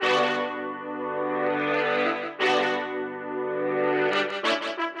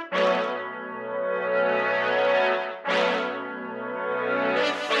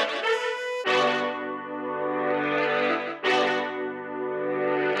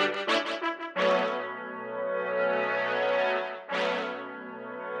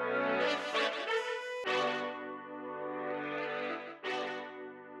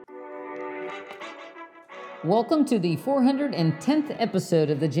Welcome to the 410th episode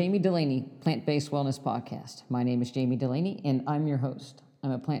of the Jamie Delaney Plant-Based Wellness Podcast. My name is Jamie Delaney, and I'm your host.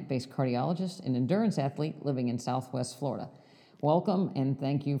 I'm a plant-based cardiologist and endurance athlete living in Southwest Florida. Welcome, and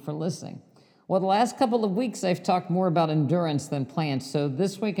thank you for listening. Well, the last couple of weeks, I've talked more about endurance than plants, so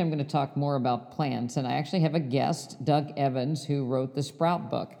this week I'm going to talk more about plants, and I actually have a guest, Doug Evans, who wrote the Sprout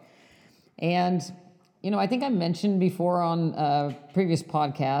book. And, I think I mentioned before on previous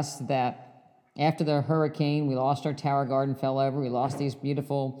podcasts that after the hurricane, we lost our tower garden, fell over. We lost these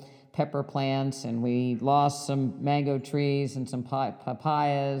beautiful pepper plants, and we lost some mango trees and some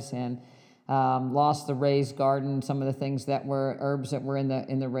papayas, and lost the raised garden, some of the things that were herbs that were in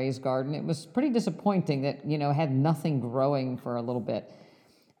the raised garden. It was pretty disappointing that, had nothing growing for a little bit.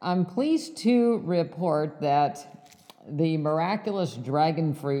 I'm pleased to report that the miraculous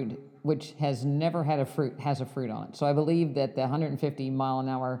dragon fruit, which has never had a fruit, has a fruit on it. So I believe that the 150 mile an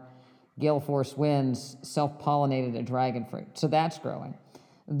hour gale force winds self-pollinated a dragon fruit. So that's growing.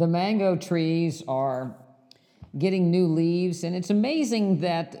 The mango trees are getting new leaves, and it's amazing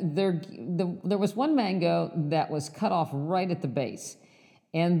that there was one mango that was cut off right at the base.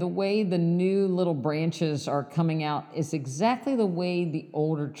 And the way the new little branches are coming out is exactly the way the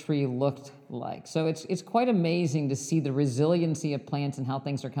older tree looked like. So it's quite amazing to see the resiliency of plants and how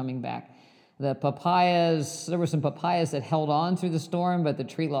things are coming back. The papayas, there were some papayas that held on through the storm, but the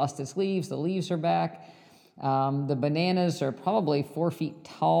tree lost its leaves. The leaves are back. The bananas are probably 4 feet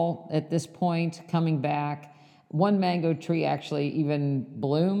tall at this point, coming back. One mango tree actually even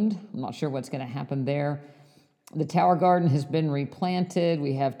bloomed. I'm not sure what's going to happen there. The tower garden has been replanted.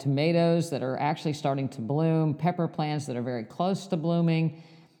 We have tomatoes that are actually starting to bloom, pepper plants that are very close to blooming,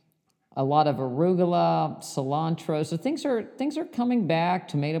 a lot of arugula, cilantro. So things are coming back.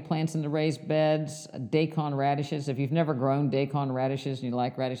 Tomato plants in the raised beds, daikon radishes. If you've never grown daikon radishes and you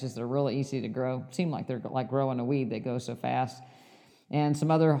like radishes, they're really easy to grow. Seem like they're like growing a weed. They go so fast. And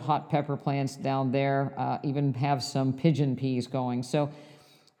some other hot pepper plants down there, even have some pigeon peas going. So,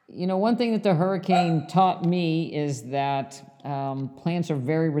 one thing that the hurricane taught me is that plants are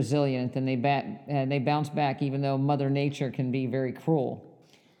very resilient, and they bounce back, even though Mother Nature can be very cruel.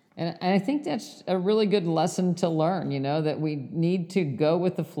 And I think that's a really good lesson to learn, that we need to go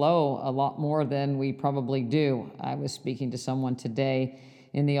with the flow a lot more than we probably do. I was speaking to someone today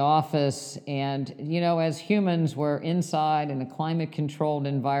in the office, and, as humans, we're inside in a climate-controlled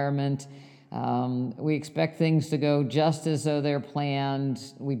environment. We expect things to go just as though they're planned.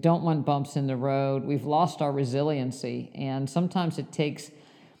 We don't want bumps in the road. We've lost our resiliency, and sometimes it takes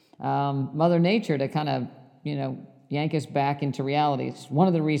Mother Nature to kind of, yank us back into reality. It's one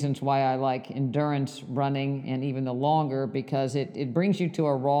of the reasons why I like endurance running, and even the longer, because it brings you to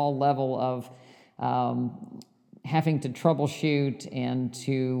a raw level of having to troubleshoot and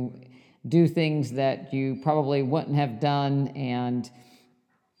to do things that you probably wouldn't have done, and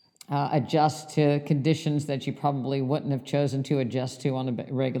adjust to conditions that you probably wouldn't have chosen to adjust to on a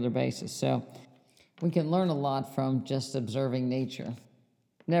regular basis. So we can learn a lot from just observing nature.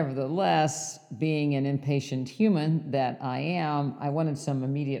 Nevertheless, being an impatient human that I am, I wanted some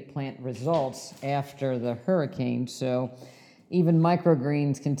immediate plant results after the hurricane. So even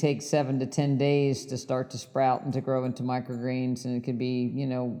microgreens can take 7 to 10 days to start to sprout and to grow into microgreens, and it could be,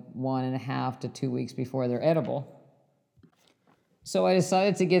 1.5 to 2 weeks before they're edible. So I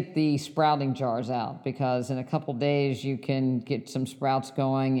decided to get the sprouting jars out, because in a couple days you can get some sprouts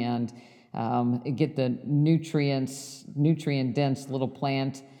going and get the nutrient-dense little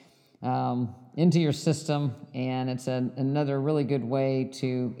plant into your system, and it's another really good way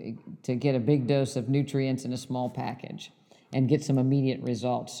to get a big dose of nutrients in a small package and get some immediate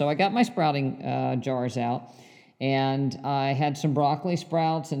results. So I got my sprouting jars out, and I had some broccoli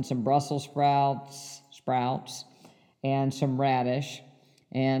sprouts and some Brussels sprouts, and some radish,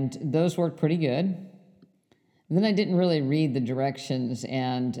 and those worked pretty good. And then I didn't really read the directions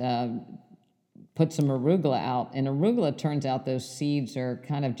and put some arugula out. And arugula, turns out those seeds are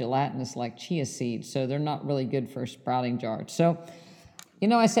kind of gelatinous like chia seeds, so they're not really good for sprouting jars. So,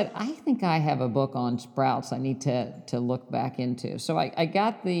 I said, I think I have a book on sprouts I need to look back into. So I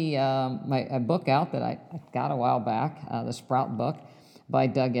got a book out that I got a while back, the Sprout book by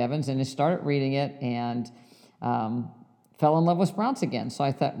Doug Evans, and I started reading it, and fell in love with sprouts again. So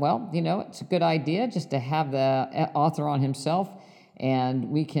I thought, well, it's a good idea just to have the author on himself, and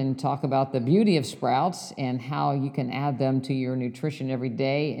we can talk about the beauty of sprouts and how you can add them to your nutrition every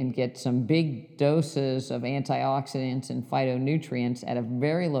day and get some big doses of antioxidants and phytonutrients at a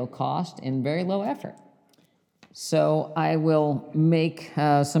very low cost and very low effort. So I will make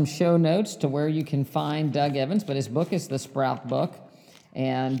some show notes to where you can find Doug Evans, but his book is the Sprout book.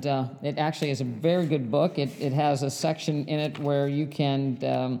 And it actually is a very good book. It has a section in it where you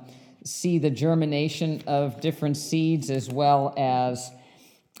can see the germination of different seeds, as well as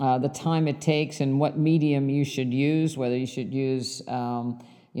the time it takes and what medium you should use, whether you should use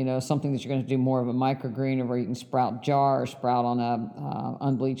something that you're going to do more of a microgreen, or where you can sprout jar or sprout on a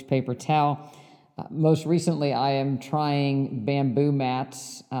unbleached paper towel. Most recently, I am trying bamboo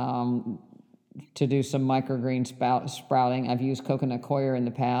mats to do some microgreen sprouting. I've used coconut coir in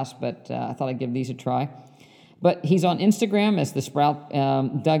the past, but I thought I'd give these a try. But he's on Instagram as the Sprout,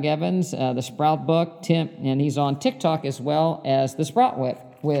 Doug Evans, the Sprout Book, Tim, and he's on TikTok as well as the Sprout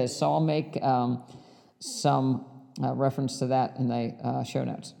Whiz. So I'll make some reference to that in the show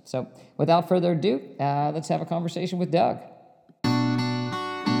notes. So without further ado, let's have a conversation with Doug.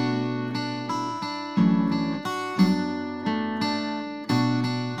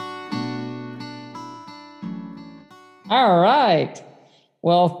 All right.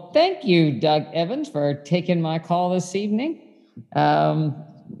 Well, thank you, Doug Evans, for taking my call this evening.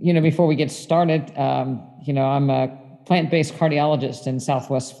 Before we get started, I'm a plant-based cardiologist in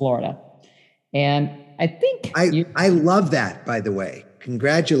Southwest Florida. And I think I love that, by the way.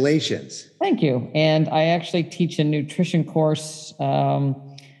 Congratulations. Thank you. And I actually teach a nutrition course.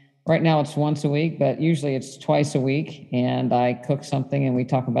 Right now it's once a week, but usually it's twice a week. And I cook something and we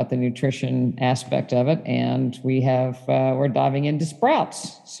talk about the nutrition aspect of it. And we're diving into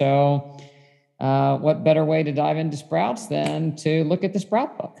sprouts. So what better way to dive into sprouts than to look at the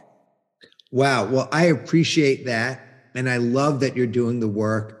Sprout Book? Wow. Well, I appreciate that. And I love that you're doing the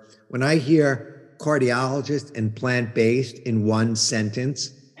work. When I hear cardiologist and plant-based in one sentence,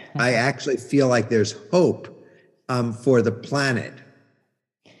 I actually feel like there's hope for the planet.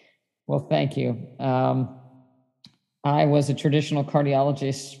 Well, thank you. I was a traditional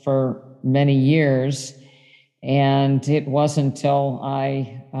cardiologist for many years, and it wasn't until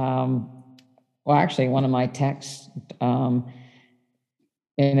one of my techs in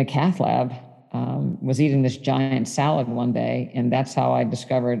a cath lab was eating this giant salad one day, and that's how I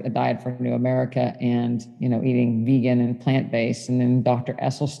discovered A Diet for New America and, eating vegan and plant-based. And then Dr.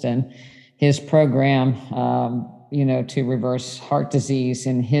 Esselstyn, his program, to reverse heart disease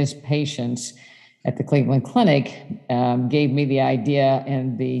in his patients at the Cleveland Clinic, gave me the idea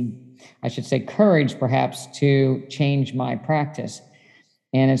and courage perhaps to change my practice.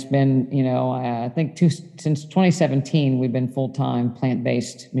 And it's been, I think since 2017, we've been full-time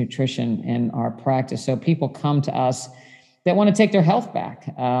plant-based nutrition in our practice. So people come to us that want to take their health back.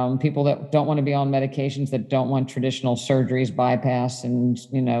 People that don't want to be on medications, that don't want traditional surgeries, bypass, and,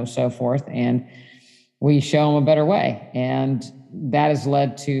 so forth. And we show them a better way. And that has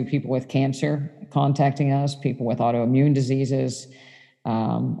led to people with cancer contacting us, people with autoimmune diseases,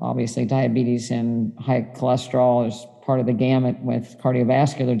 obviously diabetes and high cholesterol is part of the gamut with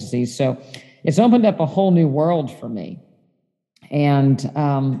cardiovascular disease. So it's opened up a whole new world for me. And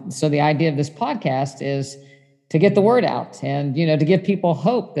so the idea of this podcast is to get the word out and, to give people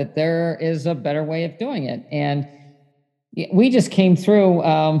hope that there is a better way of doing it. And we just came through,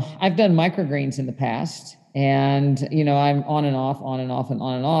 I've done microgreens in the past, and, I'm on and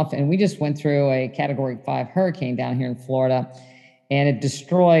off. And we just went through a Category 5 hurricane down here in Florida, and it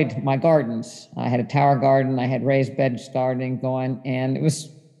destroyed my gardens. I had a tower garden. I had raised beds gardening going, and it was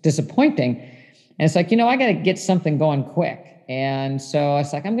disappointing. And it's like, I got to get something going quick. And so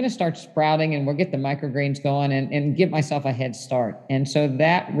it's like, I'm going to start sprouting, and we'll get the microgreens going and give myself a head start. And so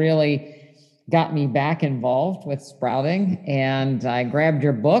that really got me back involved with sprouting. And I grabbed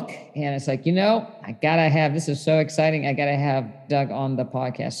your book, and it's like, this is so exciting. I got to have Doug on the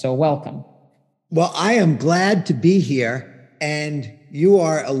podcast. So welcome. Well, I am glad to be here. And you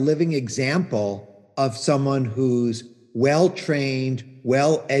are a living example of someone who's well-trained,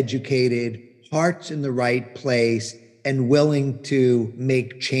 well-educated, heart's in the right place, and willing to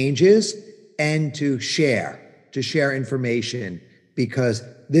make changes and to share information, because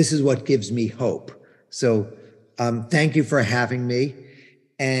this is what gives me hope. So thank you for having me.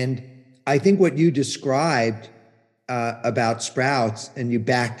 And I think what you described about sprouts, and you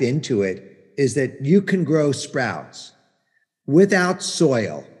backed into it, is that you can grow sprouts without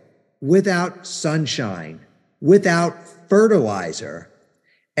soil, without sunshine, without fertilizer,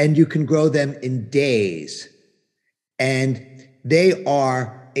 and you can grow them in days. And they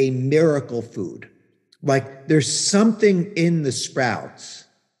are a miracle food. Like, there's something in the sprouts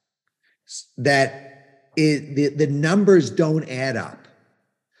that the numbers don't add up.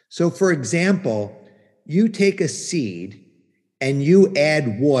 So for example, you take a seed and you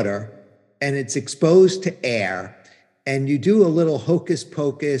add water and it's exposed to air, and you do a little hocus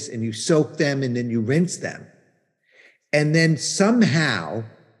pocus and you soak them and then you rinse them. And then somehow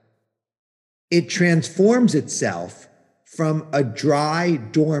it transforms itself from a dry,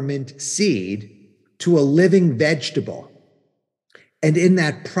 dormant seed to a living vegetable. And in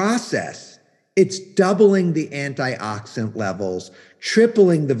that process, it's doubling the antioxidant levels,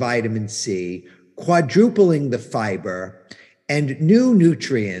 tripling the vitamin C, quadrupling the fiber, and new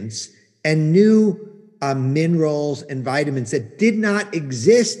nutrients and new minerals and vitamins that did not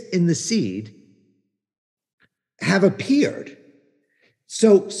exist in the seed have appeared.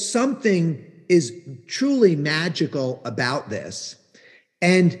 So something is truly magical about this.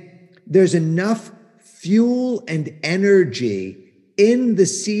 And there's enough fuel and energy in the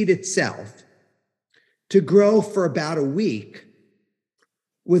seed itself to grow for about a week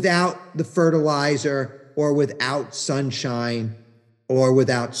without the fertilizer or without sunshine or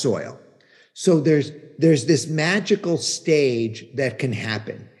without soil. So there's this magical stage that can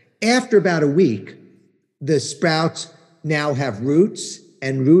happen. After about a week, the sprouts now have roots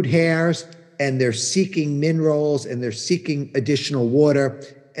and root hairs, and they're seeking minerals and they're seeking additional water,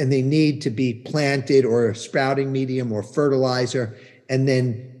 and they need to be planted or a sprouting medium or fertilizer, and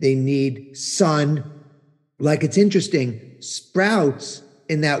then they need sun. Like, it's interesting, sprouts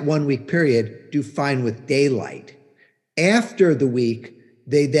in that 1 week period do fine with daylight. After the week,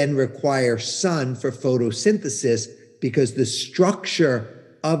 they then require sun for photosynthesis because the structure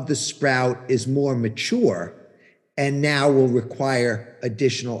of the sprout is more mature and now will require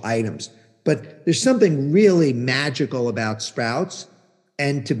additional items. But there's something really magical about sprouts,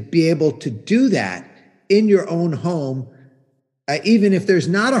 and to be able to do that in your own home, even if there's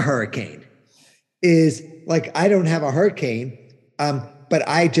not a hurricane, is like, I don't have a hurricane, but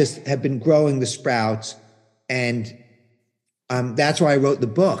I just have been growing the sprouts, and that's why I wrote the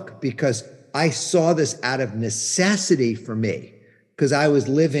book, because I saw this out of necessity for me, because I was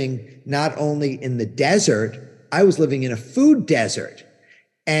living not only in the desert, I was living in a food desert.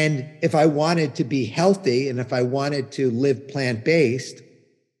 And if I wanted to be healthy and if I wanted to live plant-based,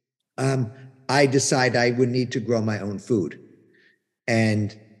 I decided I would need to grow my own food.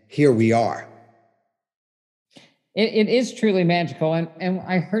 And here we are. It is truly magical. And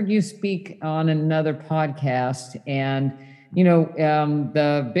I heard you speak on another podcast, and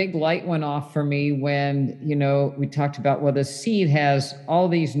the big light went off for me when, we talked about, well, the seed has all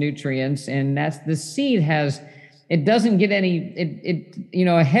these nutrients, and that's the seed it doesn't get any,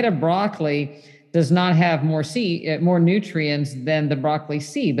 a head of broccoli does not have more nutrients than the broccoli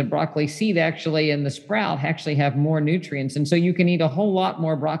seed. The broccoli seed actually and the sprout actually have more nutrients. And so you can eat a whole lot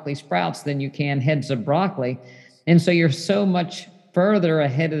more broccoli sprouts than you can heads of broccoli. And so you're so much further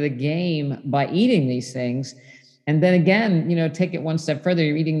ahead of the game by eating these things. And then again, take it one step further.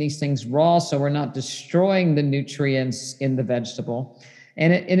 You're eating these things raw, so we're not destroying the nutrients in the vegetable.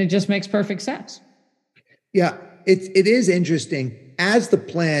 And it just makes perfect sense. Yeah, it is interesting. As the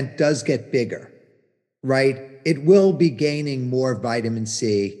plant does get bigger, right, it will be gaining more vitamin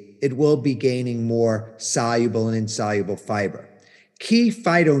C. It will be gaining more soluble and insoluble fiber. Key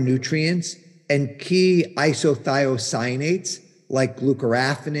phytonutrients and key isothiocyanates like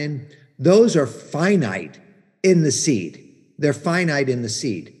glucoraphanin, those are finite in the seed. They're finite in the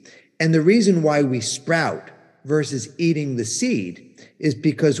seed. And the reason why we sprout versus eating the seed is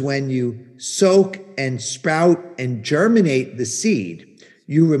because when you soak and sprout and germinate the seed,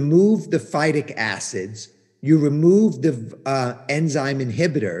 you remove the phytic acids, you remove the enzyme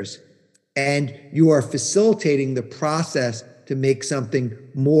inhibitors, and you are facilitating the process to make something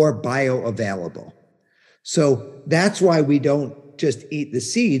more bioavailable. So that's why we don't just eat the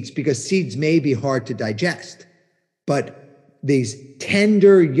seeds, because seeds may be hard to digest. But these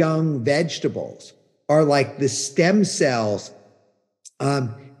tender young vegetables are like the stem cells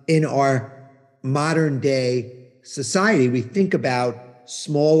in our modern day society. We think about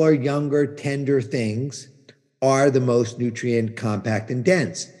smaller, younger, tender things are the most nutrient compact and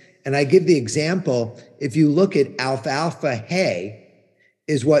dense. And I give the example, if you look at alfalfa hay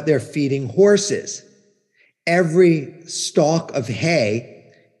is what they're feeding horses. Every stalk of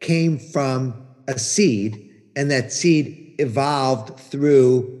hay came from a seed, and that seed evolved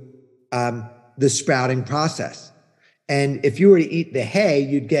through the sprouting process. And if you were to eat the hay,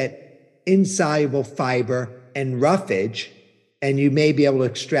 you'd get insoluble fiber and roughage, and you may be able to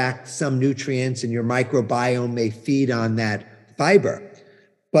extract some nutrients, and your microbiome may feed on that fiber.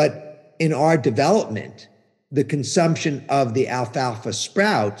 But in our development, the consumption of the alfalfa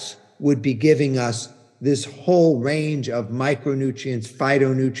sprouts would be giving us this whole range of micronutrients,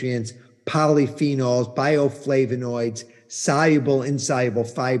 phytonutrients, polyphenols, bioflavonoids, soluble, insoluble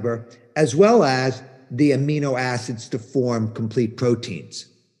fiber, as well as the amino acids to form complete proteins.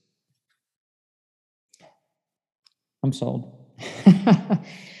 I'm sold.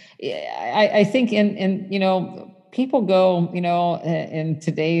 Yeah, I think people go, in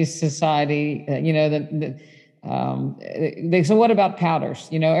today's society, they say, what about powders?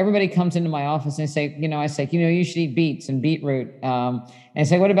 Everybody comes into my office and say, I say, you should eat beets and beetroot. And I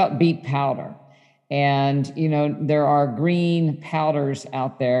say, what about beet powder? And, there are green powders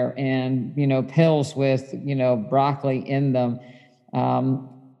out there and, pills with, broccoli in them.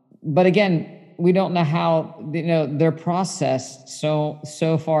 But again, we don't know how they're processed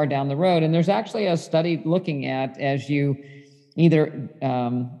so far down the road. And there's actually a study looking at, as you either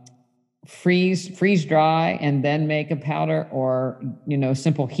freeze dry and then make a powder, or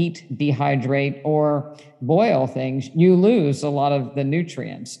simple heat dehydrate or boil things, you lose a lot of the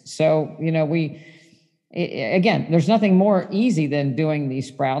nutrients. So again, there's nothing more easy than doing these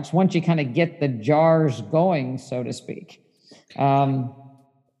sprouts once you kind of get the jars going, so to speak.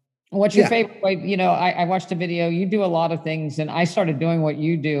 What's your favorite way? I watched a video. You do a lot of things, and I started doing what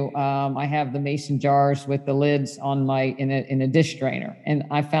you do. I have the mason jars with the lids on in a dish drainer, and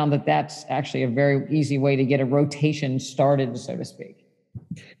I found that that's actually a very easy way to get a rotation started, so to speak.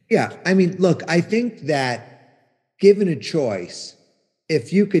 Yeah, I mean, look, I think that given a choice,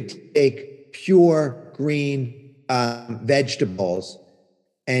 if you could take pure green vegetables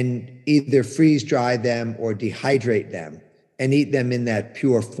and either freeze dry them or dehydrate them and eat them in that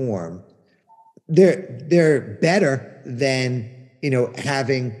pure form, they're better than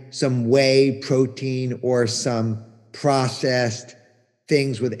having some whey protein or some processed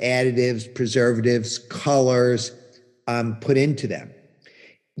things with additives, preservatives, colors put into them.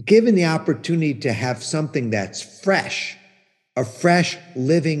 Given the opportunity to have something that's fresh, a fresh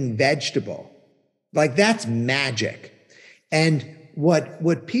living vegetable, like that's magic. And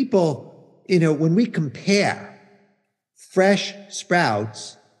what people, when we compare fresh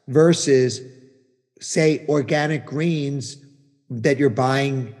sprouts versus, say, organic greens that you're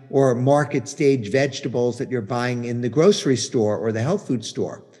buying, or market stage vegetables that you're buying in the grocery store or the health food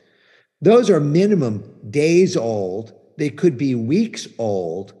store, those are minimum days old. They could be weeks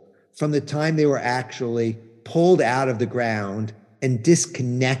old from the time they were actually pulled out of the ground and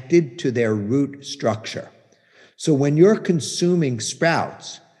disconnected to their root structure. So when you're consuming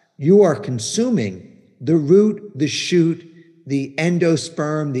sprouts, you are consuming the root, the shoot, the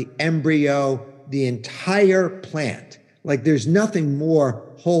endosperm, the embryo, the entire plant. Like there's nothing more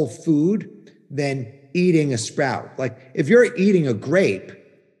whole food than eating a sprout. Like if you're eating a grape,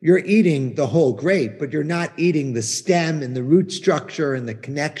 you're eating the whole grape, but you're not eating the stem and the root structure and the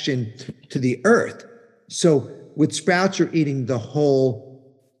connection to the earth. So with sprouts, you're eating the whole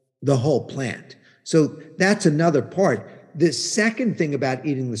plant. So that's another part. The second thing about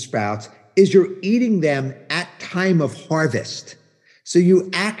eating the sprouts is you're eating them at time of harvest. So you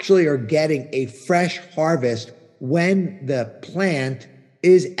actually are getting a fresh harvest when the plant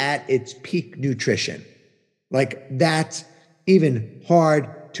is at its peak nutrition. Like that's even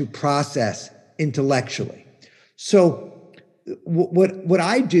hard to process intellectually. So what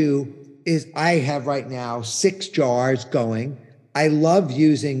I do is I have right now 6 jars going. I love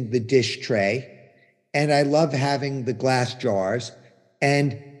using the dish tray, and I love having the glass jars,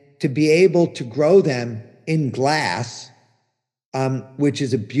 and to be able to grow them in glass, which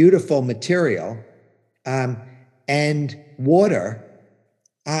is a beautiful material, and water,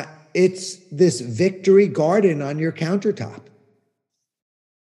 it's this victory garden on your countertop.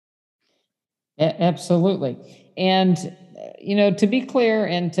 Absolutely. And, to be clear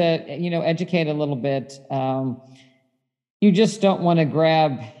and to, educate a little bit, you just don't want to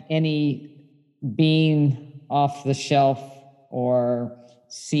grab any bean off the shelf or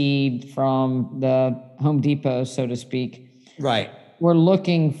seed from the Home Depot, so to speak. Right. We're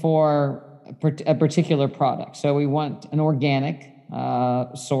looking for a particular product. So we want an organic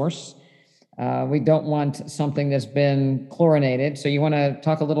source. We don't want something that's been chlorinated. So you want to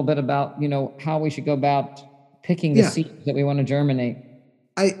talk a little bit about, how we should go about picking the seeds that we want to germinate.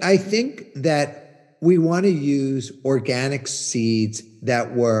 I think that we want to use organic seeds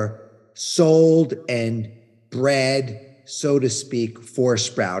that were sold and bred, so to speak, for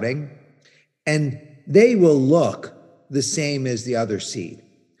sprouting. And they will look the same as the other seed.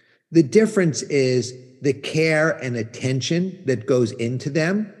 The difference is the care and attention that goes into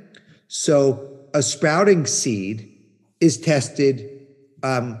them. So a sprouting seed is tested,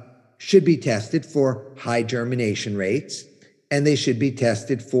 should be tested for high germination rates, and they should be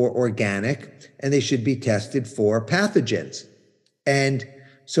tested for organic, and they should be tested for pathogens. And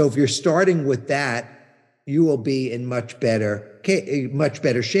so if you're starting with that, you will be in much better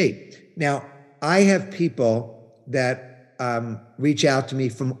shape. Now, I have people that reach out to me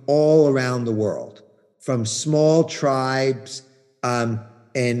from all around the world, from small tribes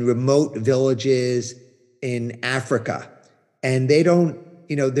and remote villages in Africa. And they don't,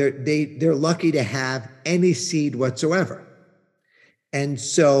 they're lucky to have any seed whatsoever. And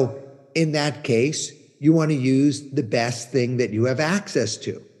so in that case, you want to use the best thing that you have access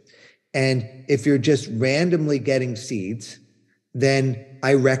to. And if you're just randomly getting seeds, then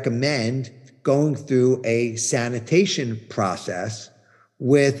I recommend going through a sanitation process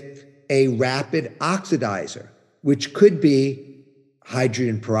with a rapid oxidizer, which could be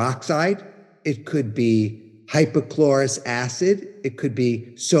hydrogen peroxide, it could be hypochlorous acid, it could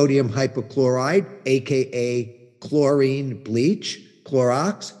be sodium hypochlorite, aka chlorine bleach,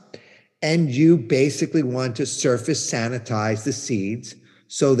 Clorox. And you basically want to surface sanitize the seeds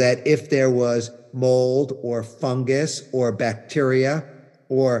so that if there was mold or fungus or bacteria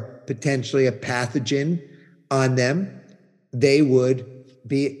or potentially a pathogen on them, they would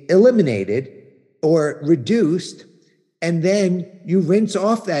be eliminated or reduced. And then you rinse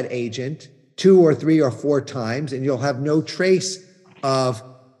off that agent 2 or 3 or 4 times, and you'll have no trace of,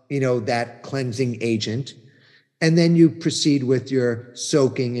 that cleansing agent. And then you proceed with your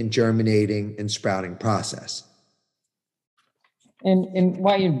soaking and germinating and sprouting process. And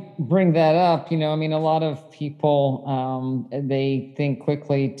while you bring that up, a lot of people, they think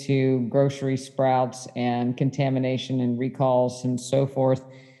quickly to grocery sprouts and contamination and recalls and so forth.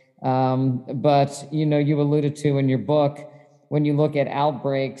 But, you alluded to in your book, when you look at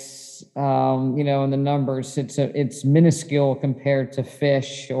outbreaks, and the numbers, it's minuscule compared to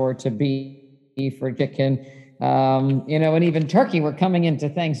fish or to beef or chicken. And even turkey. We're coming into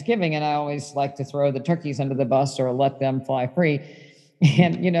Thanksgiving, and I always like to throw the turkeys under the bus or let them fly free.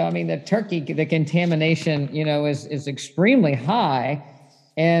 And the turkey, the contamination, is extremely high,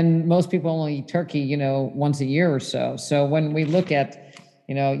 and most people only eat turkey, once a year or so. So when we look at,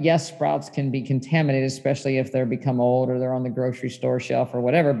 yes, sprouts can be contaminated, especially if they're become old or they're on the grocery store shelf or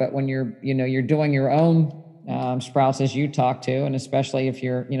whatever. But when you're doing your own sprouts, as you talk to, and especially if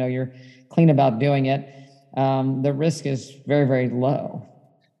you're clean about doing it, the risk is very, very low.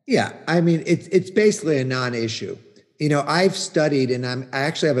 Yeah, it's basically a non-issue. I've studied, and I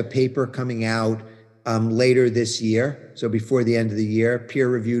actually have a paper coming out later this year, so before the end of the year,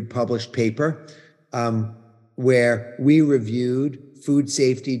 peer-reviewed published paper, where we reviewed food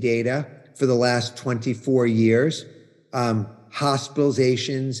safety data for the last 24 years,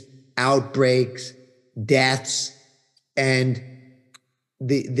 hospitalizations, outbreaks, deaths, and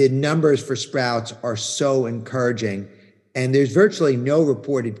the numbers for sprouts are so encouraging. And there's virtually no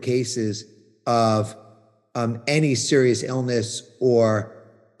reported cases of any serious illness or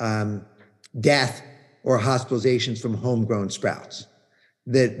death or hospitalizations from homegrown sprouts.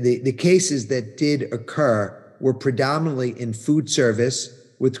 The cases that did occur were predominantly in food service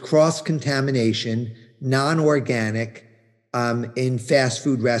with cross-contamination, non-organic, in fast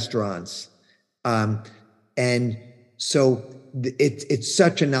food restaurants. And so it's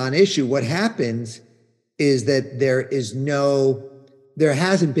such a non-issue. What happens is that there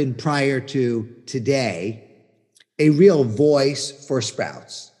hasn't been prior to today a real voice for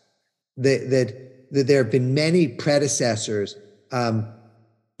sprouts. That there have been many predecessors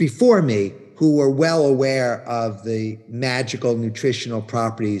before me who were well aware of the magical nutritional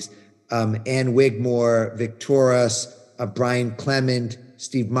properties. Ann Wigmore, Victoras, Brian Clement,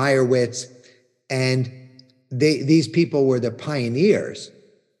 Steve Meyerowitz, and these people were the pioneers,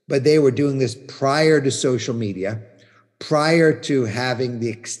 but they were doing this prior to social media, prior to having the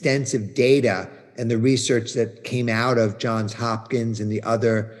extensive data and the research that came out of Johns Hopkins and the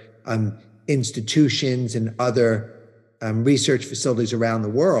other institutions and other research facilities around the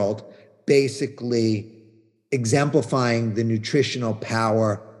world, basically exemplifying the nutritional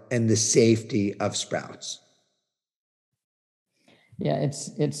power and the safety of sprouts. Yeah,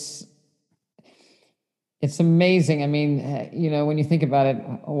 it's amazing. When you think about it,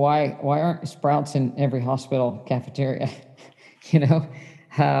 why aren't sprouts in every hospital cafeteria?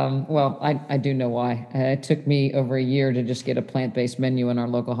 Well, I do know why. It took me over a year to just get a plant-based menu in our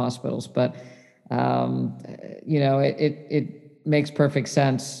local hospitals, but it makes perfect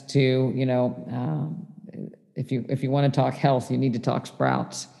sense to if you want to talk health, you need to talk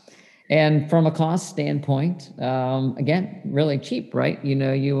sprouts. And from a cost standpoint, again, really cheap, right?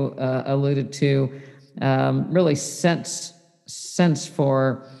 You alluded to really cents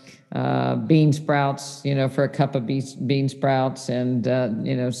for bean sprouts, for a cup of bean sprouts, and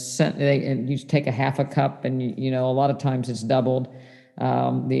and you take a half a cup, and a lot of times it's doubled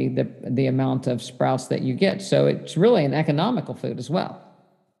the amount of sprouts that you get. So it's really an economical food as well.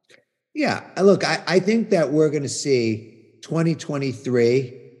 Yeah, look, I think that we're going to see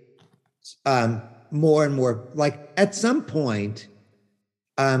 2023 more and more. Like at some point,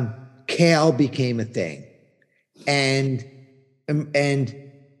 kale became a thing, and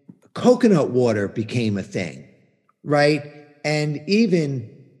coconut water became a thing, right? And even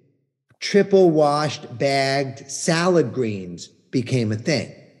triple washed bagged salad greens became a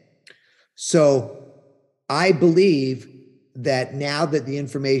thing. So I believe that now that the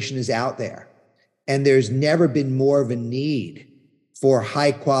information is out there, and there's never been more of a need for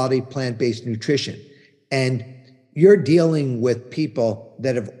high quality plant-based nutrition, and you're dealing with people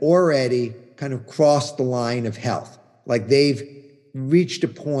that have already kind of crossed the line of health, like they've reached a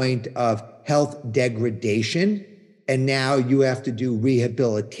point of health degradation, and now you have to do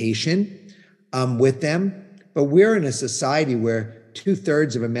rehabilitation with them. But we're in a society where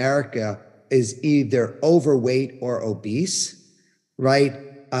 2/3 of America is either overweight or obese, right?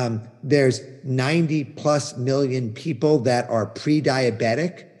 There's 90 plus million people that are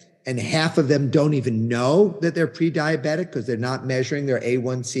pre-diabetic, and half of them don't even know that they're pre-diabetic because they're not measuring their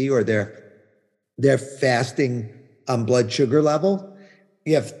A1C or their fasting blood sugar level.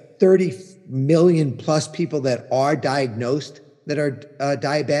 You have 30 million plus people that are diagnosed that are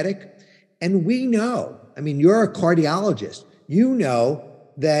diabetic. And we know, I mean, you're a cardiologist, you know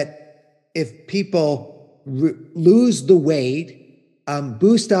that if people lose the weight,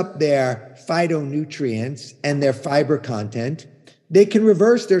 boost up their phytonutrients and their fiber content, they can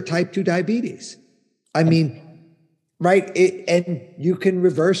reverse their type 2 diabetes. I mean, right? And you can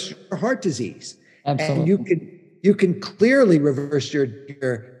reverse your heart disease. Absolutely. And you can clearly reverse your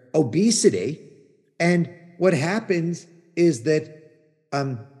obesity. And what happens is that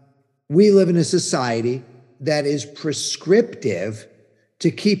we live in a society that is prescriptive to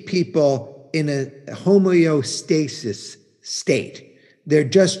keep people in a homeostasis state. They're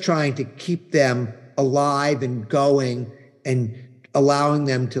just trying to keep them alive and going and allowing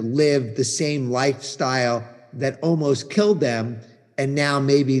them to live the same lifestyle that almost killed them. And now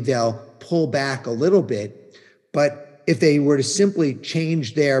maybe they'll pull back a little bit. But if they were to simply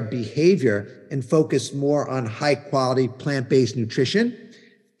change their behavior and focus more on high quality plant-based nutrition,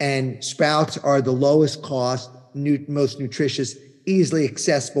 and sprouts are the lowest cost, most nutritious, easily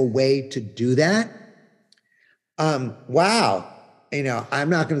accessible way to do that. Wow. You know, I'm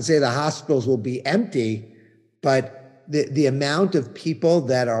not going to say the hospitals will be empty, but the amount of people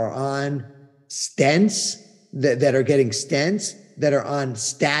that are on stents, that are getting stents, that are on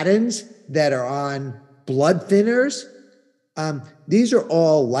statins, that are on blood thinners, these are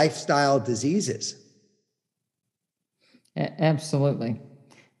all lifestyle diseases. Absolutely.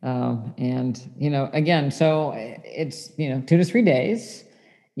 And, you know, again, so it's, 2 to 3 days,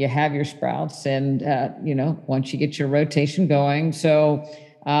 you have your sprouts, and, once you get your rotation going. So,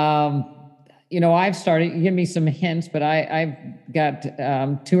 I've started, you give me some hints, but I've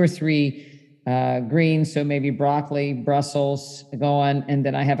got 2 or 3 greens. So maybe broccoli, Brussels going, and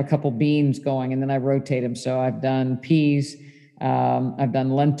then I have a couple beans going, and then I rotate them. So I've done peas, I've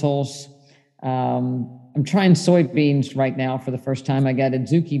done lentils, I'm trying soybeans right now for the first time. I got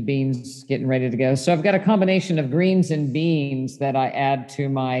adzuki beans getting ready to go. So I've got a combination of greens and beans that I add to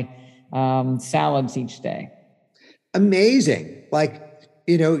my salads each day. Amazing. Like,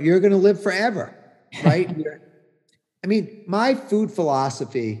 you're going to live forever, right? I mean, my food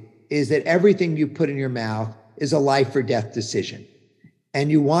philosophy is that everything you put in your mouth is a life or death decision.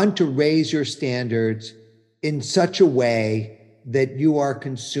 And you want to raise your standards in such a way that you are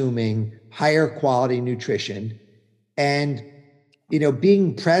consuming higher quality nutrition and,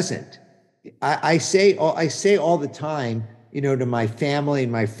 being present. I say all the time, to my family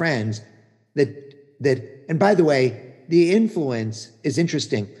and my friends that, and by the way, the influence is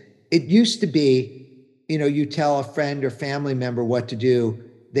interesting. It used to be, you tell a friend or family member what to do,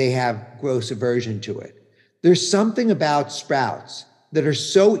 they have gross aversion to it. There's something about sprouts that are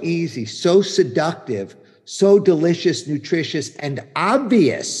so easy, so seductive, so delicious, nutritious, and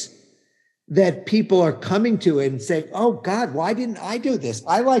obvious that people are coming to it and saying, oh God, why didn't I do this?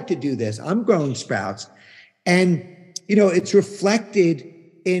 I like to do this. I'm growing sprouts. And, it's reflected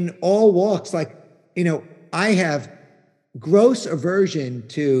in all walks. Like, I have gross aversion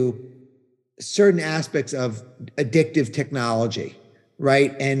to certain aspects of addictive technology,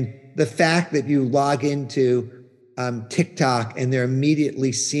 right? And the fact that you log into TikTok and they're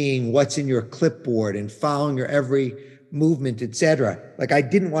immediately seeing what's in your clipboard and following your every movement, et cetera. Like, I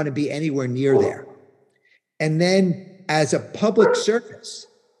didn't want to be anywhere near there. And then as a public service,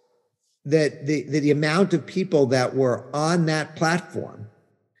 that the amount of people that were on that platform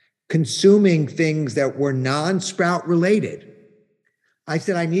consuming things that were non-sprout related, I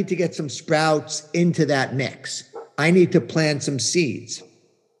said, I need to get some sprouts into that mix. I need to plant some seeds.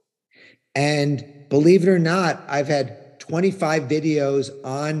 And believe it or not, I've had 25 videos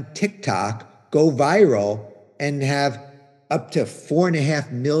on TikTok go viral and have up to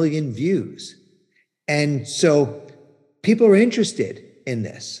 4.5 million views. And so people are interested in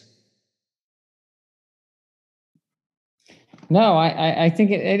this. No, I think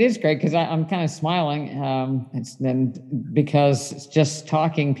it is great because I'm kind of smiling. Because it's just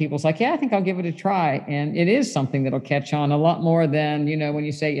talking, people's like, yeah, I think I'll give it a try. And it is something that'll catch on a lot more than, when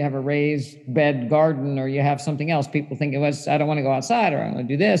you say you have a raised bed garden or you have something else. People think it was, I don't want to go outside, or I want to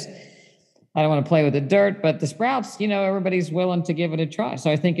do this. I don't want to play with the dirt, but the sprouts, everybody's willing to give it a try. So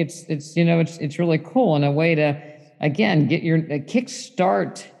I think it's really cool and a way to, again, get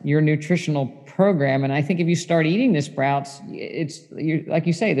kickstart your nutritional program. And I think if you start eating the sprouts, like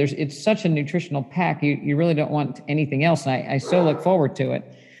you say, it's such a nutritional pack. You really don't want anything else. And I so look forward to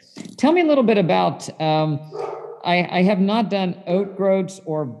it. Tell me a little bit about, I have not done oat groats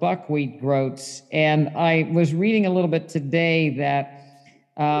or buckwheat groats. And I was reading a little bit today that,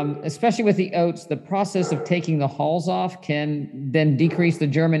 especially with the oats, the process of taking the hulls off can then decrease the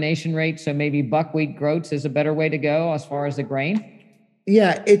germination rate. So maybe buckwheat groats is a better way to go as far as the grain.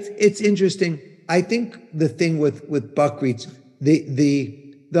 Yeah, it's interesting. I think the thing with buckwheats,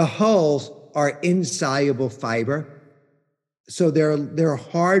 the hulls are insoluble fiber, so they're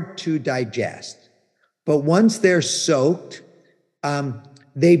hard to digest. But once they're soaked,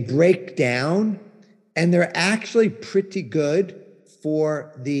 they break down, and they're actually pretty good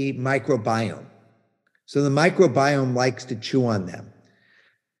for the microbiome. So the microbiome likes to chew on them.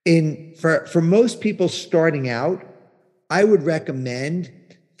 For most people starting out, I would recommend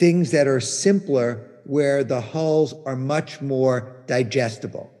things that are simpler where the hulls are much more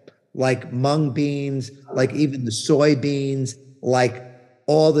digestible, like mung beans, like even the soybeans, like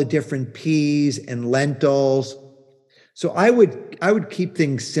all the different peas and lentils. So I would keep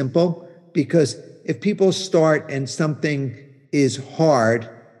things simple, because if people start and something is hard,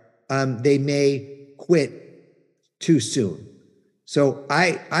 they may quit too soon. So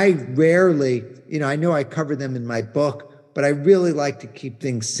I rarely, I know I cover them in my book, but I really like to keep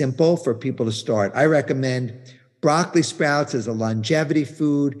things simple for people to start. I recommend broccoli sprouts as a longevity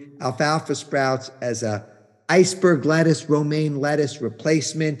food, alfalfa sprouts as a iceberg lettuce, romaine lettuce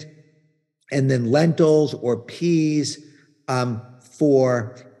replacement, and then lentils or peas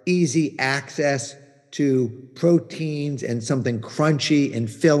for easy access to proteins and something crunchy and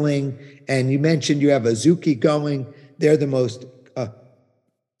filling. And you mentioned you have Azuki going. They're the most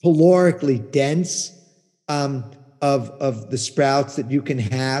calorically dense of the sprouts that you can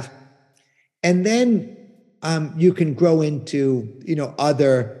have. And then you can grow into,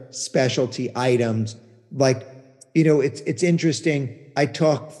 other specialty items. Like, it's interesting. I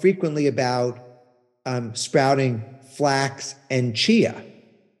talk frequently about sprouting flax and chia,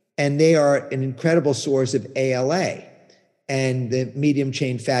 and they are an incredible source of ALA and the medium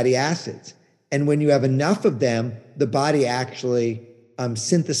chain fatty acids. And when you have enough of them, the body actually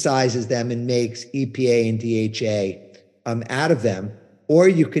synthesizes them and makes EPA and DHA out of them. Or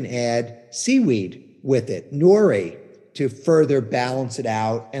you can add seaweed with it, nori, to further balance it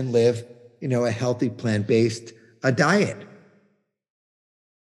out and live, a healthy plant-based diet.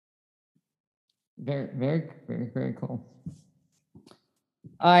 Very, very, very, very cool.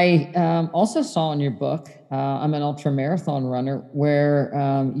 I also saw in your book, I'm an ultra marathon runner, where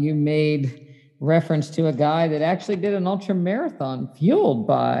you made reference to a guy that actually did an ultra marathon fueled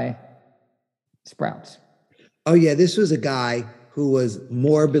by sprouts. Oh yeah, this was a guy who was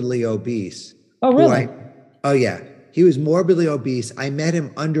morbidly obese. Oh really? Oh yeah, he was morbidly obese. I met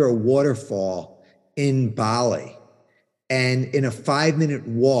him under a waterfall in Bali, and in a 5-minute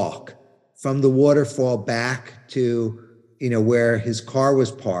walk from the waterfall back to where his car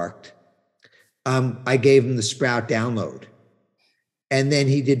was parked, I gave him the Sprout download. And then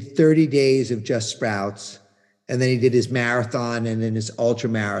he did 30 days of just sprouts. And then he did his marathon and then his ultra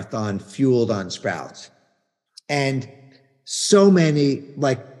marathon fueled on sprouts. And so many,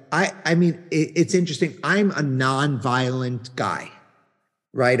 it's interesting. I'm a non-violent guy,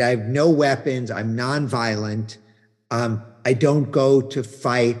 right? I have no weapons. I'm non-violent. I don't go to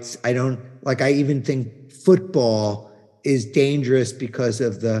fights. I even think football is dangerous because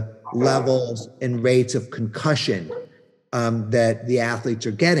of the levels and rates of concussion that the athletes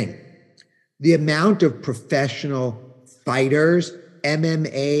are getting. The amount of professional fighters,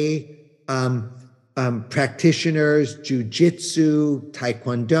 MMA practitioners, jujitsu,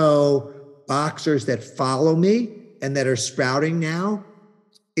 taekwondo, boxers that follow me and that are sprouting now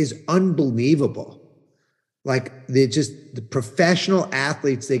is unbelievable. Like the professional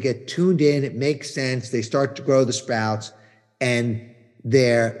athletes, they get tuned in, it makes sense, they start to grow the sprouts, and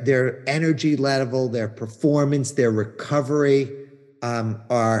their energy level, their performance, their recovery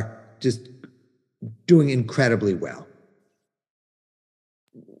are just doing incredibly well.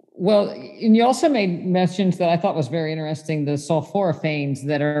 Well, and you also made mentions that I thought was very interesting. The sulforaphanes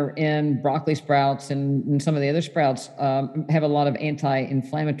that are in broccoli sprouts and some of the other sprouts have a lot of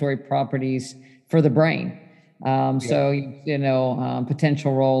anti-inflammatory properties for the brain. So,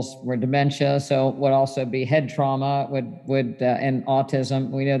 potential roles were dementia. So would also be head trauma and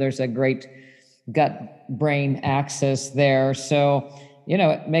autism. We know there's a great gut brain axis there. So,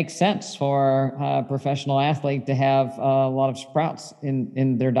 it makes sense for a professional athlete to have a lot of sprouts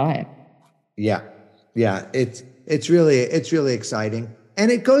in their diet. Yeah. Yeah. It's really exciting. And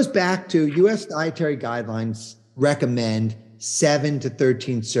it goes back to US dietary guidelines recommend 7 to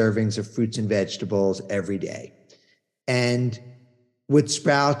 13 servings of fruits and vegetables every day. And with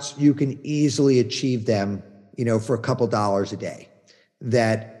sprouts, you can easily achieve them, for a couple dollars a day.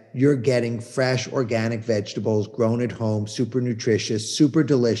 That you're getting fresh organic vegetables grown at home, super nutritious, super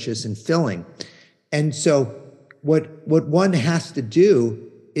delicious and filling. And so what one has to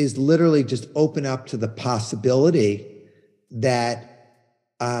do is literally just open up to the possibility that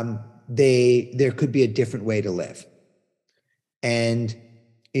there could be a different way to live. And,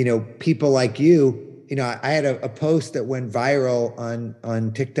 people like you, I had a post that went viral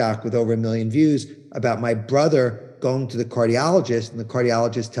on TikTok with over 1 million views about my brother going to the cardiologist and the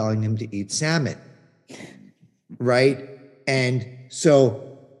cardiologist telling him to eat salmon, right? And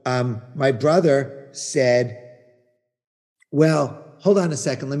so my brother said, well, hold on a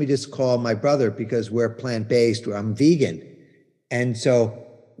second, let me just call my brother because we're plant-based, I'm vegan. And so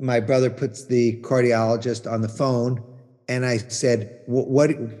my brother puts the cardiologist on the phone and I said,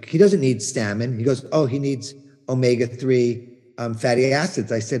 what? He doesn't need salmon. He goes, oh, he needs omega-3 fatty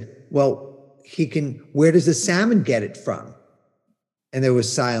acids. I said, well, where does the salmon get it from? And there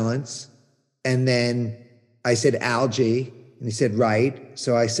was silence. And then I said, algae. And he said, right.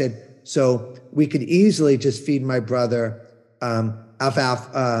 So I said, so we could easily just feed my brother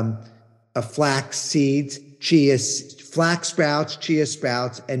flax seeds, flax sprouts, chia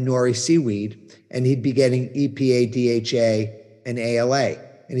sprouts, and nori seaweed. And he'd be getting EPA, DHA, and ALA.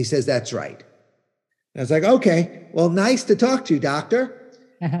 And he says, that's right. And I was like, okay, well, nice to talk to you, doctor.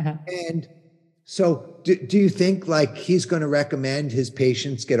 And so do you think like he's going to recommend his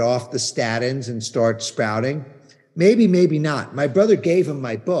patients get off the statins and start sprouting? Maybe, maybe not. My brother gave him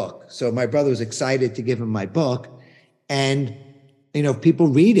my book. So my brother was excited to give him my book. And, if people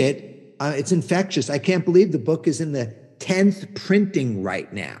read it, it's infectious. I can't believe the book is in the 10th printing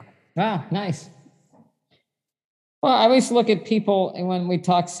right now. Wow, nice. Well, I always look at people, and when we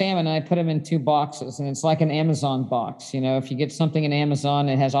talk salmon, I put them in 2 boxes, and it's like an Amazon box. If you get something in Amazon,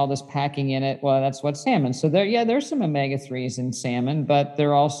 it has all this packing in it. Well, that's what salmon. So there's some omega-3s in salmon, but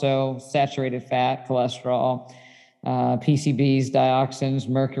they're also saturated fat, cholesterol, PCBs, dioxins,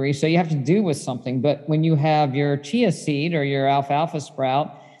 mercury. So you have to do with something. But when you have your chia seed or your alfalfa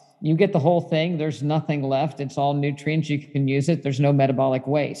sprout, you get the whole thing. There's nothing left. It's all nutrients. You can use it. There's no metabolic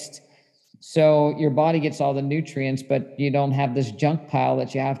waste. So your body gets all the nutrients, but you don't have this junk pile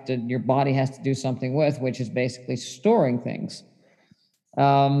that your body has to do something with, which is basically storing things.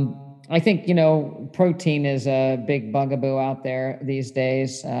 I think, protein is a big bugaboo out there these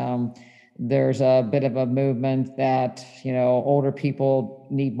days. There's a bit of a movement that, older people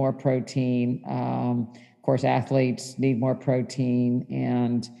need more protein. Of course, athletes need more protein,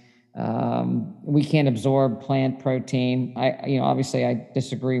 and we can't absorb plant protein. Obviously I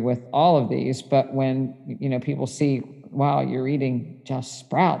disagree with all of these, but when, people see, wow, you're eating just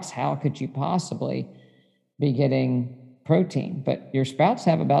sprouts, how could you possibly be getting protein? But your sprouts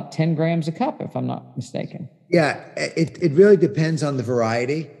have about 10 grams a cup, if I'm not mistaken. Yeah, it really depends on the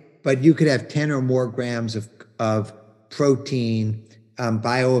variety, but you could have 10 or more grams of protein,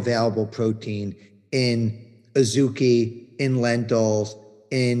 bioavailable protein in azuki, in lentils,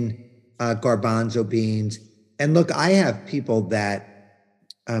 in garbanzo beans. And look, I have people that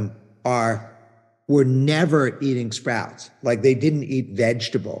were never eating sprouts, like they didn't eat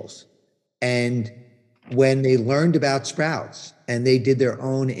vegetables. And when they learned about sprouts and they did their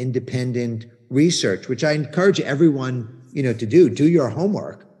own independent research, which I encourage everyone, to do your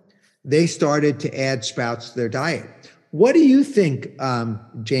homework, they started to add sprouts to their diet. What do you think,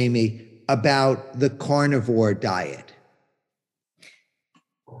 Jamie, about the carnivore diet?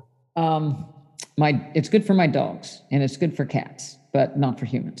 It's good for my dogs and it's good for cats, but not for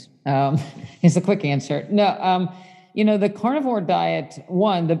humans. Is a quick answer. No, the carnivore diet,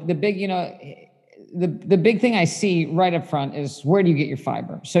 the big thing I see right up front is, where do you get your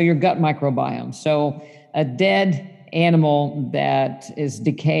fiber? So your gut microbiome. So a dead animal that is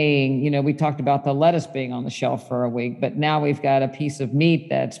decaying. We talked about the lettuce being on the shelf for a week, but now we've got a piece of meat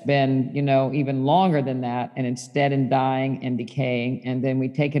that's been, even longer than that, and it's dead and dying and decaying. And then we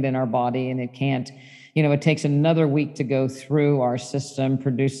take it in our body and it can't, it takes another week to go through our system,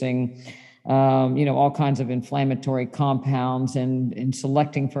 producing, all kinds of inflammatory compounds and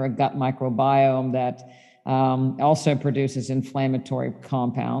selecting for a gut microbiome that also produces inflammatory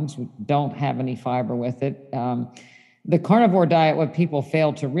compounds. We don't have any fiber with it. The carnivore diet, what people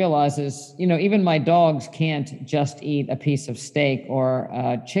fail to realize is, even my dogs can't just eat a piece of steak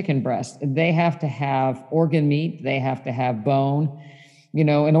or chicken breast. They have to have organ meat. They have to have bone, in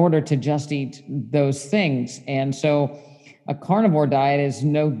order to just eat those things. And so a carnivore diet is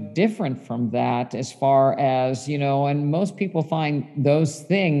no different from that as far as, and most people find those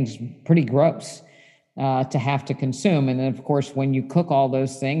things pretty gross to have to consume. And then, of course, when you cook all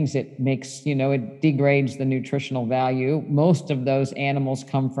those things, it makes, it degrades the nutritional value. Most of those animals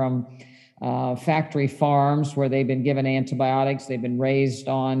come from factory farms where they've been given antibiotics. They've been raised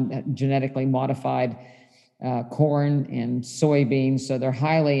on genetically modified corn and soybeans. So they're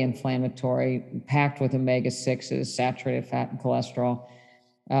highly inflammatory, packed with omega-6s, saturated fat and cholesterol.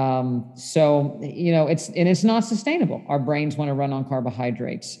 So, it's not sustainable. Our brains want to run on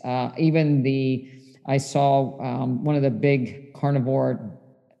carbohydrates. I saw one of the big carnivore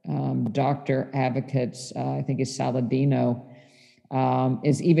doctor advocates, I think is Saladino,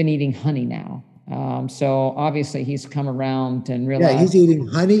 is even eating honey now. So obviously he's come around and realized. Yeah, he's eating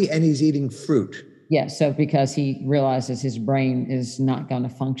honey and he's eating fruit. Yeah, so because he realizes his brain is not going to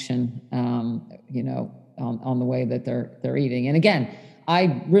function, on the way that they're eating. And again,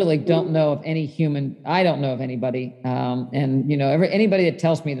 I really don't know of any human. I don't know of anybody, and anybody that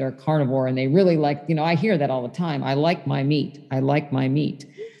tells me they're a carnivore and they really like, I hear that all the time. I like my meat. I like my meat,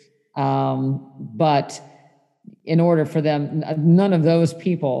 but in order for them, none of those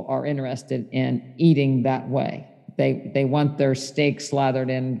people are interested in eating that way. They want their steak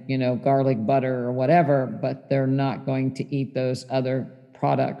slathered in, garlic butter or whatever, but they're not going to eat those other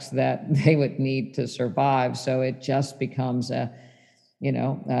products that they would need to survive. So it just becomes a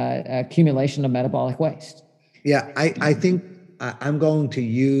accumulation of metabolic waste. Yeah, I think I'm going to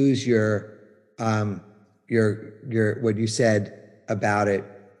use your what you said about it,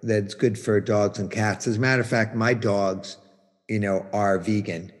 that's good for dogs and cats. As a matter of fact, my dogs, are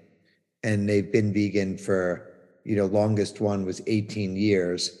vegan, and they've been vegan for, longest one was 18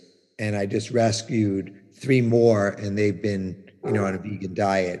 years. And I just rescued 3 more and they've been, on a vegan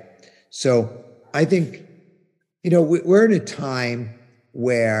diet. So I think, we're in a time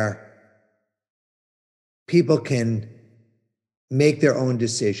where people can make their own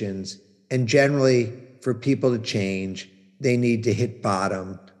decisions. And generally, for people to change, they need to hit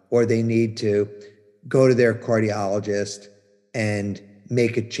bottom, or they need to go to their cardiologist and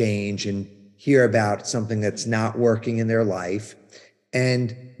make a change and hear about something that's not working in their life.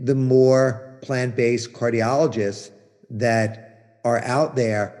 And the more plant-based cardiologists that are out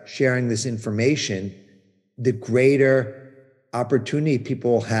there sharing this information, the greater opportunity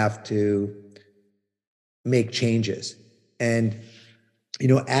people have to make changes. And,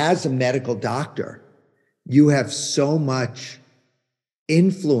 as a medical doctor, you have so much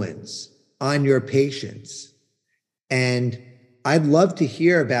influence on your patients. And I'd love to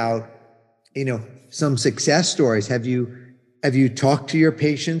hear about, some success stories. Have you talked to your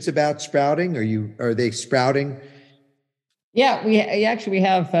patients about sprouting? Are they sprouting? Yeah, we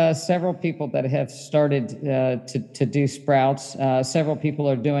have several people that have started to do sprouts. Several people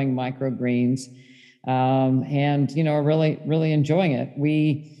are doing microgreens, and are really enjoying it.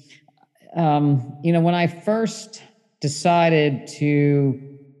 We, when I first decided to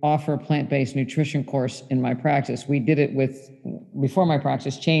offer a plant-based nutrition course in my practice, we did it before my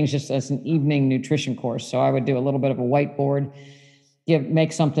practice changed, just as an evening nutrition course. So I would do a little bit of a whiteboard,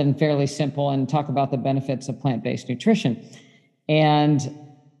 make something fairly simple and talk about the benefits of plant-based nutrition. And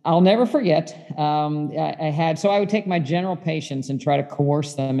I'll never forget, so I would take my general patients and try to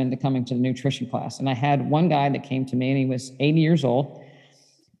coerce them into coming to the nutrition class. And I had one guy that came to me and he was 80 years old,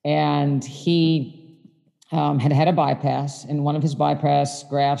 and he had a bypass, and one of his bypass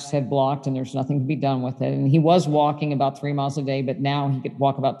grafts had blocked and there's nothing to be done with it. And he was walking about 3 miles a day, but now he could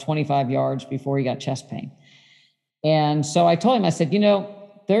walk about 25 yards before he got chest pain. And so I told him, I said,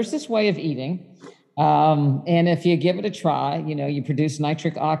 there's this way of eating. And if you give it a try, you produce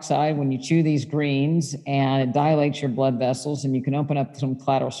nitric oxide when you chew these greens, and it dilates your blood vessels and you can open up some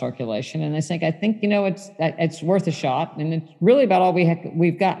collateral circulation. And I think, it's worth a shot. And it's really about all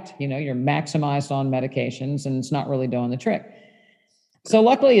we've got. You're maximized on medications and it's not really doing the trick. So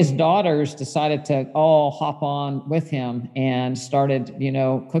luckily his daughters decided to all hop on with him and started,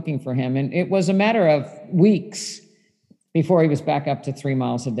 cooking for him. And it was a matter of weeks before he was back up to 3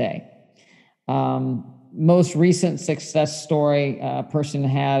 miles a day. Most recent success story, a person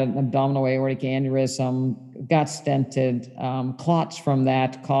had an abdominal aortic aneurysm, got stented, clots from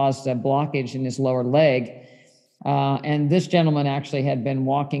that caused a blockage in his lower leg. And this gentleman actually had been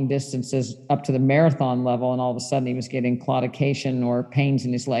walking distances up to the marathon level, and all of a sudden he was getting claudication or pains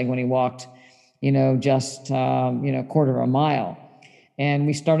in his leg when he walked, just, a quarter of a mile. And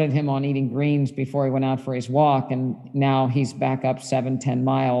we started him on eating greens before he went out for his walk, and now he's back up 7-10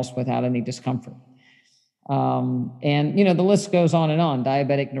 miles without any discomfort. And the list goes on and on.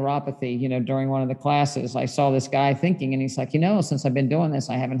 Diabetic neuropathy, during one of the classes, I saw this guy thinking, and he's like, since I've been doing this,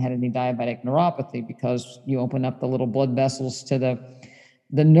 I haven't had any diabetic neuropathy, because you open up the little blood vessels to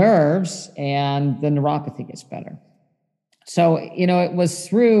the nerves and the neuropathy gets better. So, it was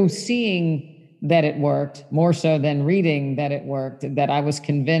through seeing that it worked more so than reading that it worked, that I was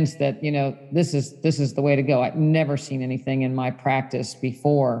convinced that, this is the way to go. I've never seen anything in my practice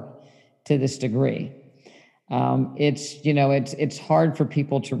before to this degree. It's hard for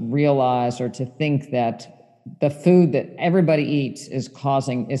people to realize or to think that the food that everybody eats is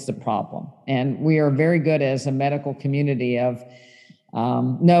the problem. And we are very good as a medical community of,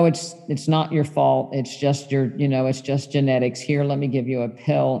 no, it's not your fault. It's just it's just genetics. Here, let me give you a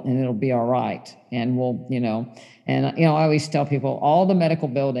pill and it'll be all right. And we'll, I always tell people, all the medical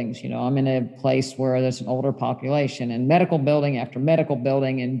buildings, I'm in a place where there's an older population, and medical building after medical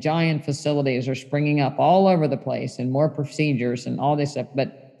building and giant facilities are springing up all over the place, and more procedures and all this stuff,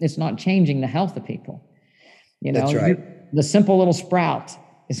 but it's not changing the health of people. That's right. The simple little sprout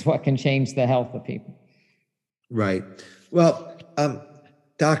is what can change the health of people. Right. Well,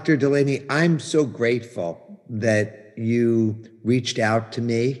 Dr. Delaney, I'm so grateful that you reached out to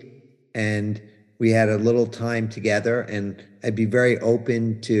me and we had a little time together, and I'd be very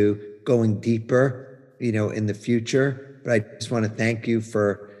open to going deeper, in the future. But I just want to thank you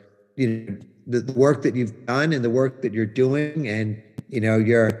for, the work that you've done and the work that you're doing. And,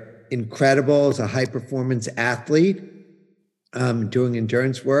 you're incredible as a high performance athlete, doing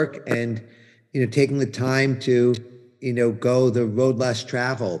endurance work and, taking the time to, go the road less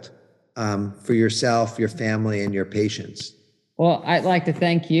traveled, for yourself, your family, and your patients. Well, I'd like to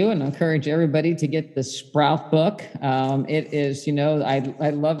thank you and encourage everybody to get the Sprout book. It is,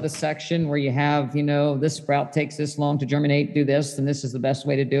 I love the section where you have, this sprout takes this long to germinate, do this, and this is the best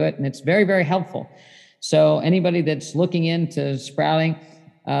way to do it. And it's very, very helpful. So anybody that's looking into sprouting,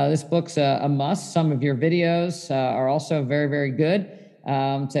 this book's a must. Some of your videos are also very, very good.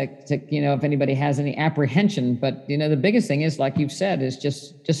 If anybody has any apprehension, but the biggest thing is, like you've said, is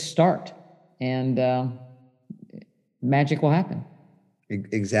just start, and magic will happen.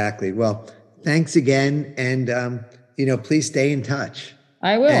 Exactly. Well, thanks again, and please stay in touch.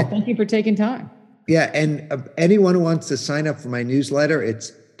 I will. And thank you for taking time. Yeah, and anyone who wants to sign up for my newsletter,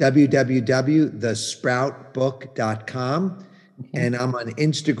 it's www.thesproutbook.com, and I'm on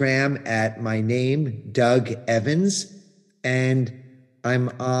Instagram at my name, Doug Evans, and I'm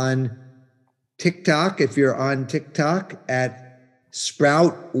on TikTok, if you're on TikTok, at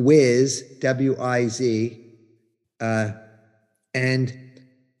SproutWiz, W-I-Z. And,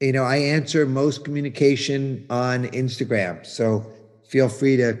 I answer most communication on Instagram. So feel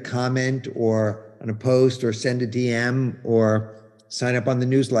free to comment or on a post or send a DM or sign up on the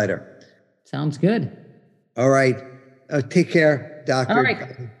newsletter. Sounds good. All right. Take care, Doctor. All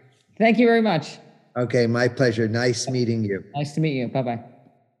right. Thank you very much. Okay, my pleasure. Nice meeting you. Nice to meet you. Bye-bye.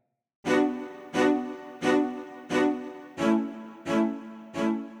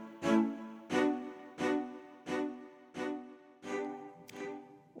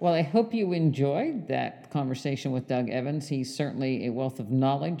 Well, I hope you enjoyed that conversation with Doug Evans. He's certainly a wealth of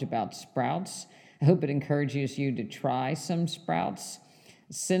knowledge about sprouts. I hope it encourages you to try some sprouts.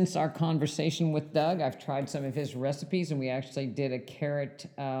 Since our conversation with Doug, I've tried some of his recipes, and we actually did a carrot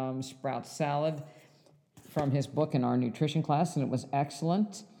sprout salad from his book in our nutrition class, and it was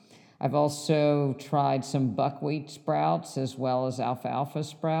excellent. I've also tried some buckwheat sprouts as well as alfalfa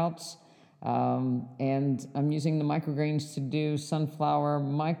sprouts. And I'm using the microgreens to do the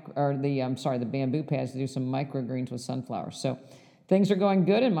bamboo pads to do some microgreens with sunflower. So things are going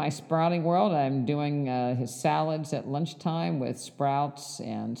good in my sprouting world. I'm doing his salads at lunchtime with sprouts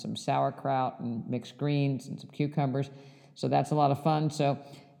and some sauerkraut and mixed greens and some cucumbers. So that's a lot of fun. So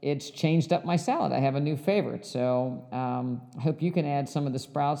it's changed up my salad. I have a new favorite. So I hope you can add some of the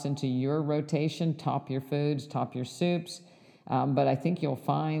sprouts into your rotation, top your foods, top your soups. But I think you'll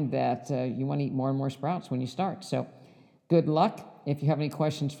find that you want to eat more and more sprouts when you start. So good luck. if you have any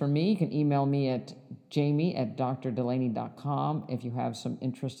questions for me, you can email me at jamie@drdelaney.com if you have some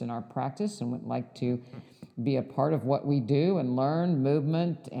interest in our practice and would like to be a part of what we do and learn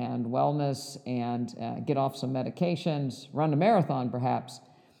movement and wellness and get off some medications, run a marathon perhaps.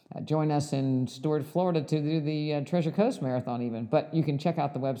 Join us in Stuart, Florida to do the Treasure Coast Marathon even. But you can check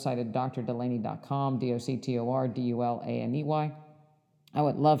out the website at drdelaney.com, DOCTORDULANEY. I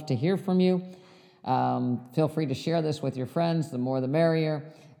would love to hear from you. Feel free to share this with your friends. The more the merrier.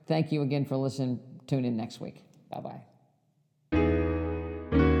 Thank you again for listening. Tune in next week. Bye-bye.